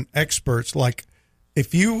have been experts. Like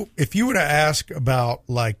if you were to ask about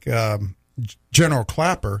like General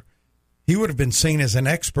Clapper, he would have been seen as an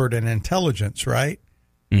expert in intelligence, right?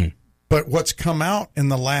 But what's come out in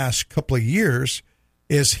the last couple of years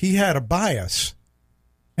is he had a bias.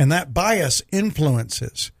 And that bias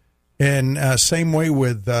influences. And same way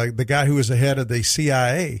with the guy who was the head of the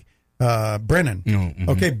CIA, Brennan. Mm-hmm.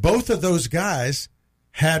 Okay, both of those guys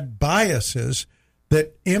had biases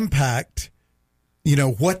that impact, you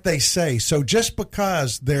know, what they say. So just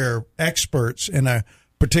because they're experts in a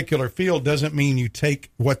particular field doesn't mean you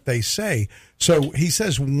take what they say. So he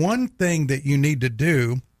says one thing that you need to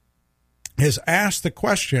do is ask the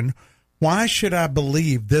question, why should I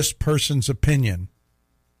believe this person's opinion?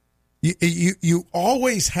 You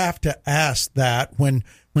always have to ask that when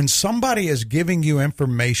somebody is giving you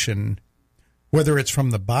information, whether it's from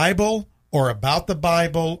the Bible or about the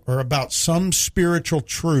Bible or about some spiritual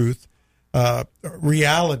truth,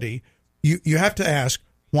 reality, you have to ask,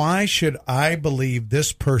 why should I believe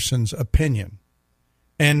this person's opinion?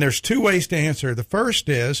 And there's two ways to answer. The first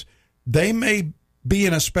is they may be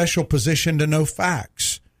in a special position to know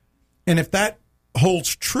facts. And if that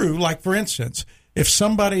holds true, like for instance, if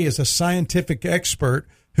somebody is a scientific expert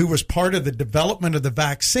who was part of the development of the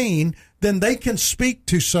vaccine, then they can speak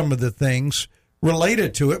to some of the things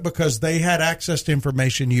related to it because they had access to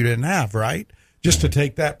information you didn't have, right? Just to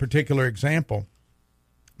take that particular example.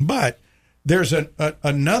 But there's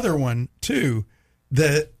another one too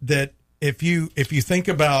that if you think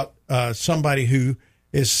about somebody who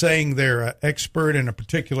is saying they're an expert in a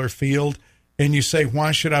particular field, and you say,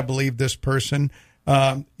 why should I believe this person?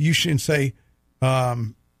 You should say,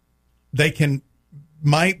 they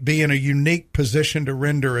might be in a unique position to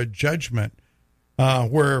render a judgment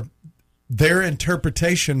where their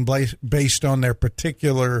interpretation based on their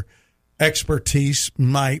particular expertise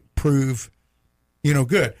might prove,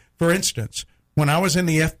 good. for instance, when I was in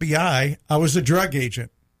the FBI, I was a drug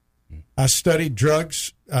agent. I studied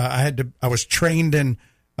drugs. I was trained in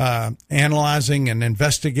analyzing and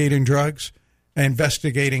investigating drugs,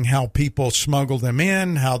 investigating how people smuggle them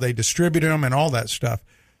in, how they distribute them, and all that stuff.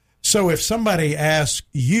 So if somebody asks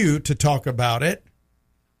you to talk about it,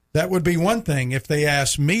 that would be one thing. If they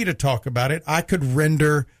asked me to talk about it, I could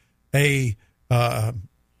render an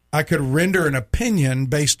opinion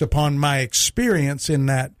based upon my experience in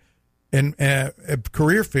that a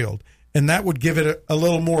career field, and that would give it a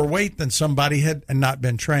little more weight than somebody had not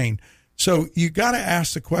been trained. So you got to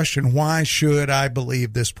ask the question, why should I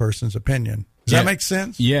believe this person's opinion? Does that make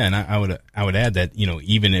sense? Yeah, and I would add that,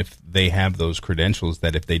 even if they have those credentials,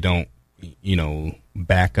 that if they don't,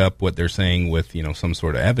 back up what they're saying with, some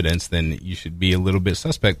sort of evidence, then you should be a little bit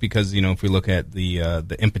suspect, because, if we look at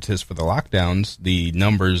the impetus for the lockdowns, the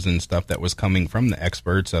numbers and stuff that was coming from the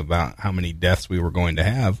experts about how many deaths we were going to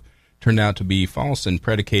have turned out to be false and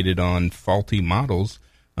predicated on faulty models.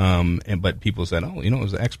 But people said, it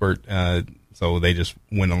was an expert, so they just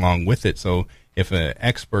went along with it. So if an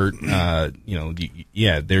expert, there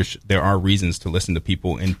are reasons to listen to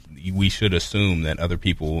people, and we should assume that other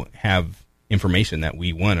people have information that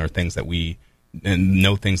we want, or things that and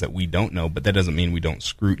know things that we don't know. But that doesn't mean we don't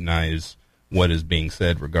scrutinize what is being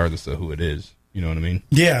said, regardless of who it is. You know what I mean?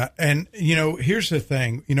 Yeah. And, here's the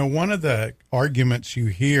thing. One of the arguments you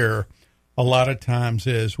hear a lot of times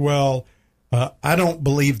is, well, I don't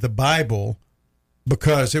believe the Bible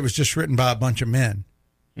because it was just written by a bunch of men.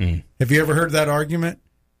 Mm. Have you ever heard that argument?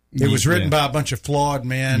 It was written by a bunch of flawed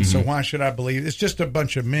men, so why should I believe? It's just a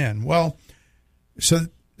bunch of men. Well,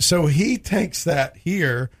 so he takes that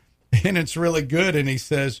here, and it's really good, and he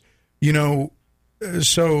says,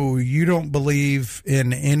 so you don't believe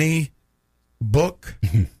in any book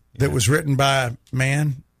that was written by a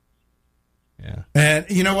man? Yeah. And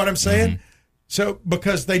you know what I'm saying? Mm-hmm. So,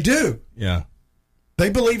 because they do. Yeah.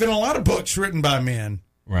 They believe in a lot of books written by men.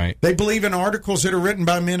 Right. They believe in articles that are written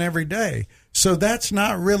by men every day. So that's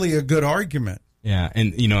not really a good argument. Yeah.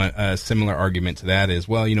 And, a similar argument to that is,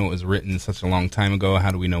 well, it was written such a long time ago.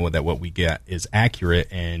 How do we know that what we get is accurate?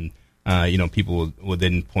 And, people will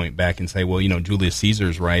then point back and say, well, Julius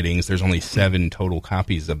Caesar's writings, there's only 7 total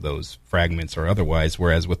copies of those fragments or otherwise.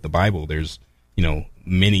 Whereas with the Bible, there's,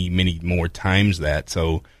 many, many more times that.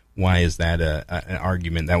 So why is that an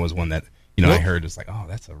argument? That was one that, I heard. It's like, oh,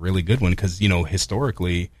 that's a really good one, because,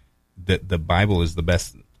 historically, the Bible is the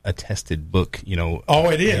best attested book, Oh,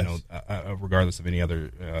 it is. Regardless of any other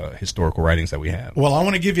historical writings that we have. Well, I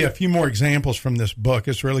want to give you a few more examples from this book.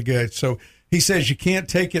 It's really good. So he says you can't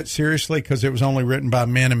take it seriously because it was only written by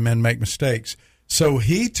men, and men make mistakes. So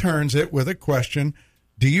he turns it with a question: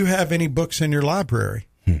 do you have any books in your library?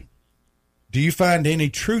 Do you find any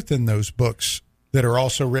truth in those books that are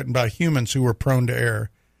also written by humans who are prone to error?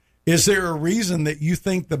 Is there a reason that you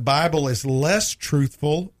think the Bible is less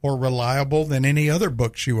truthful or reliable than any other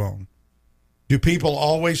books you own? Do people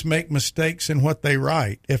always make mistakes in what they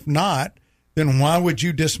write? If not, then why would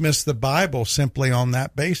you dismiss the Bible simply on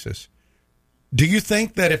that basis? Do you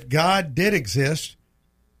think that if God did exist,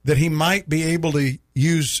 that he might be able to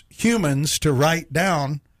use humans to write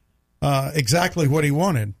down exactly what he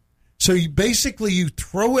wanted? So you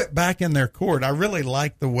throw it back in their court. I really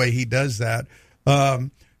like the way he does that.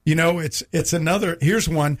 It's another, here's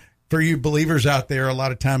one for you believers out there. A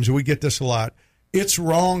lot of times we get this a lot. It's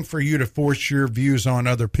wrong for you to force your views on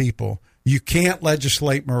other people. You can't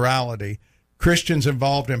legislate morality. Christians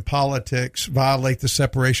involved in politics violate the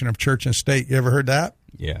separation of church and state. You ever heard that?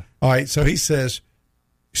 Yeah. All right. So he says,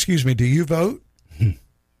 excuse me, do you vote?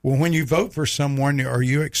 Well, when you vote for someone, are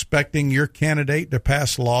you expecting your candidate to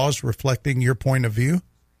pass laws reflecting your point of view?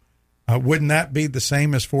 Wouldn't that be the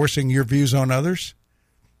same as forcing your views on others?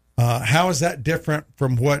 How is that different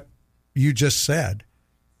from what you just said?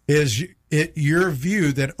 Is it your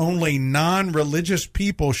view that only non-religious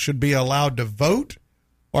people should be allowed to vote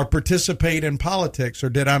or participate in politics, or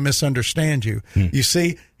did I misunderstand you? You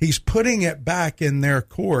see, he's putting it back in their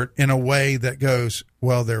court in a way that goes,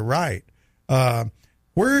 well, they're right.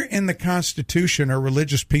 Where in the Constitution are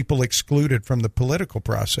religious people excluded from the political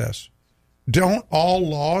process? Don't all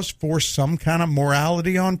laws force some kind of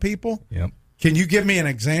morality on people? Yep. Can you give me an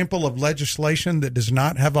example of legislation that does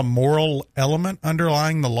not have a moral element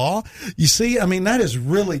underlying the law? You see, I mean, that is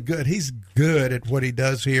really good. He's good at what he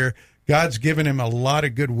does here. God's given him a lot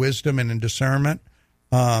of good wisdom and discernment.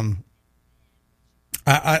 I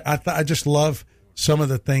just love some of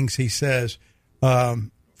the things he says. This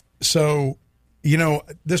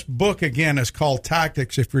book, again, is called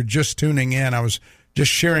Tactics. If you're just tuning in, I was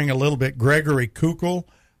just sharing a little bit. Gregory Kukl,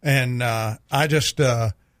 and I just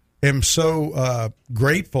am so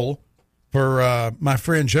grateful for my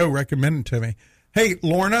friend Joe recommending to me. Hey,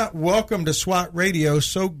 Lorna, welcome to SWAT Radio.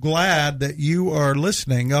 So glad that you are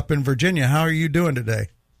listening up in Virginia. How are you doing today?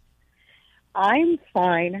 I'm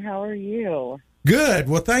fine. How are you? Good.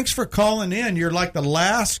 Well, thanks for calling in. You're like the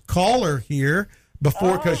last caller here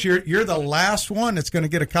before, because you're the last one that's going to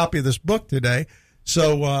get a copy of this book today.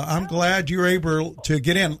 So I'm glad you're able to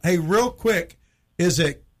get in. Hey, real quick, is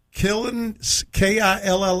it Killen,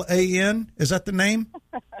 Killan? Is that the name?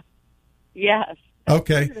 Yes.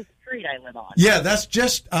 Okay. The street I live on. Yeah,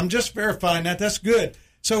 I'm just verifying that. That's good.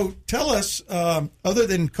 So tell us, other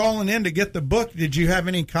than calling in to get the book, did you have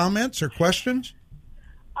any comments or questions?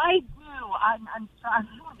 I do. I'm going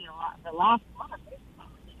to be the last one of this.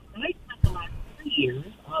 I spent the last 3 years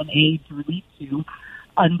on a journey to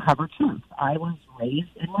uncover truth. I was raised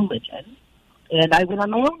in religion, and I went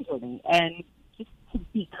on my own journey. And just to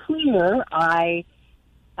be clear, I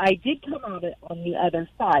did come out on the other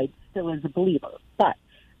side still as a believer, but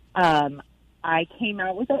I came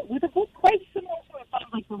out with a book quite similar to it.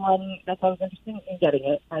 Sounds like the one that I was interested in getting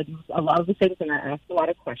it. I do a lot of the same thing. I asked a lot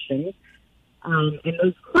of questions, and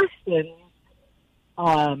those questions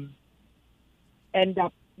end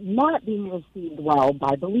up not being received well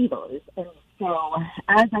by believers. And so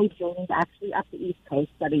as I journeyed actually up the East Coast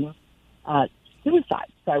studying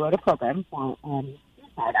suicide, so I wrote a program for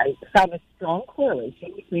suicide. I found a strong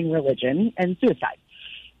correlation between religion and suicide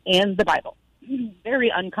and the Bible.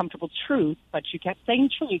 Very uncomfortable truth, but you kept saying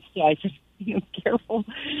truth, so I just careful.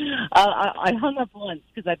 I hung up once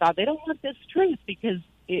because I thought they don't want this truth, because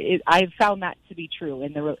I found that to be true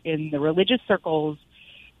in the religious circles.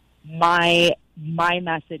 My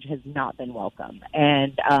message has not been welcome,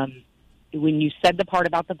 and when you said the part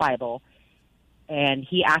about the Bible, and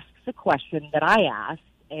he asks a question that I asked,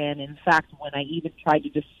 and in fact, when I even tried to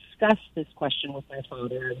discuss this question with my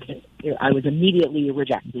father, I was immediately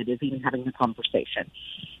rejected as even having the conversation.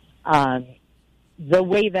 The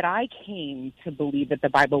way that I came to believe that the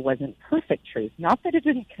Bible wasn't perfect truth, not that it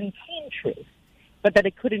didn't contain truth, but that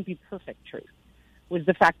it couldn't be perfect truth, was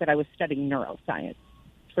the fact that I was studying neuroscience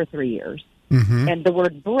for 3 years. Mm-hmm. And the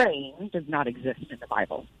word brain does not exist in the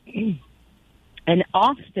Bible. And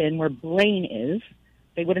often where brain is,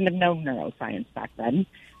 they wouldn't have known neuroscience back then.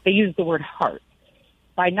 They used the word heart.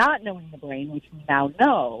 By not knowing the brain, which we now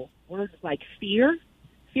know, words like fear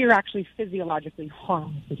actually physiologically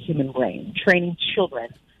harms the human brain. Training children,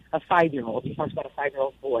 a 5-year-old, he talks about a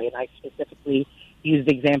 5-year-old boy, and I specifically used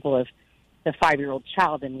the example of the 5-year-old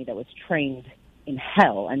child in me that was trained in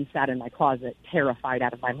hell and sat in my closet terrified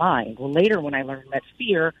out of my mind. Well, later when I learned that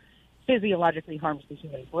fear physiologically harms the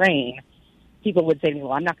human brain, people would say to me,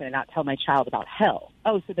 well, I'm not going to not tell my child about hell.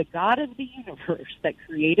 Oh, so the God of the universe that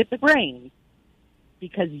created the brain,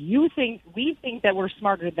 because we think that we're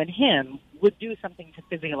smarter than him, would do something to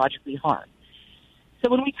physiologically harm. So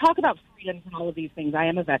when we talk about freedoms and all of these things, I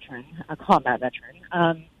am a veteran, a combat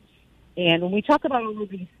veteran, and when we talk about all of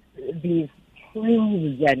these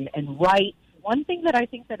truths and rights, one thing that I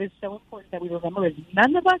think that is so important that we remember is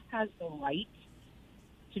none of us has the right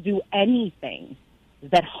to do anything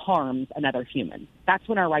that harms another human. That's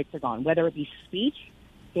when our rights are gone, whether it be speech.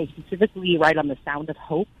 So specifically write on the sound of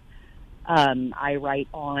hope. I write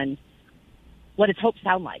on what does hope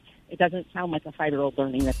sound like. It doesn't sound like a 5-year-old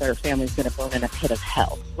learning that their family's going to burn in a pit of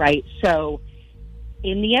hell, right? So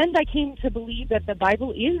in the end, I came to believe that the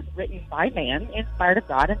Bible is written by man, inspired of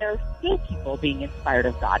God, and there are still people being inspired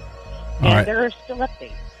of God. And there are still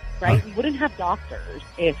updates, right? We wouldn't have doctors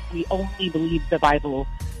if we only believed the Bible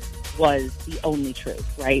was the only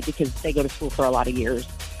truth, right? Because they go to school for a lot of years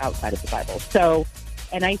outside of the Bible. So,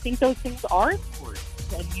 and I think those things are important.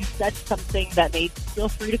 And you said something that made me feel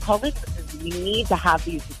free to call in, because we need to have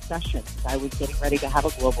these discussions. I was getting ready to have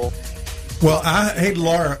a global. Well, hey,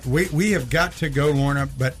 Laura, we have got to go, Lorna,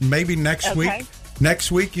 but maybe next week.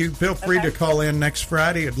 Next week, you feel free to call in next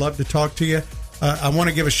Friday. I'd love to talk to you. I want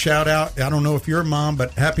to give a shout out. I don't know if you're a mom,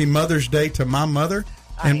 but happy Mother's Day to my mother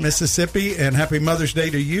in Mississippi, and happy Mother's Day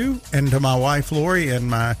to you and to my wife Lori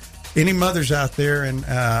and any mothers out there. And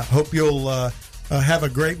hope you'll have a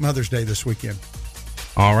great Mother's Day this weekend.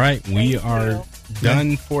 All right, we are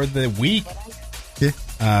done for the week.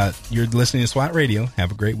 You're listening to SWAT Radio.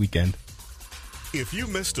 Have a great weekend. If you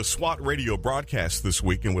missed a SWAT Radio broadcast this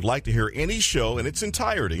week and would like to hear any show in its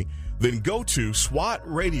entirety, then go to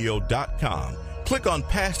SWATradio.com. Click on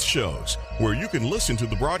past shows where you can listen to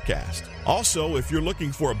the broadcast. Also, if you're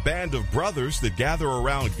looking for a band of brothers that gather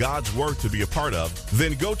around God's Word to be a part of,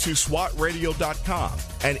 then go to SWATradio.com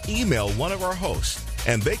and email one of our hosts,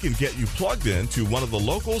 and they can get you plugged in to one of the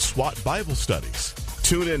local SWAT Bible studies.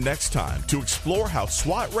 Tune in next time to explore how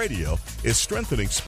SWAT Radio is strengthening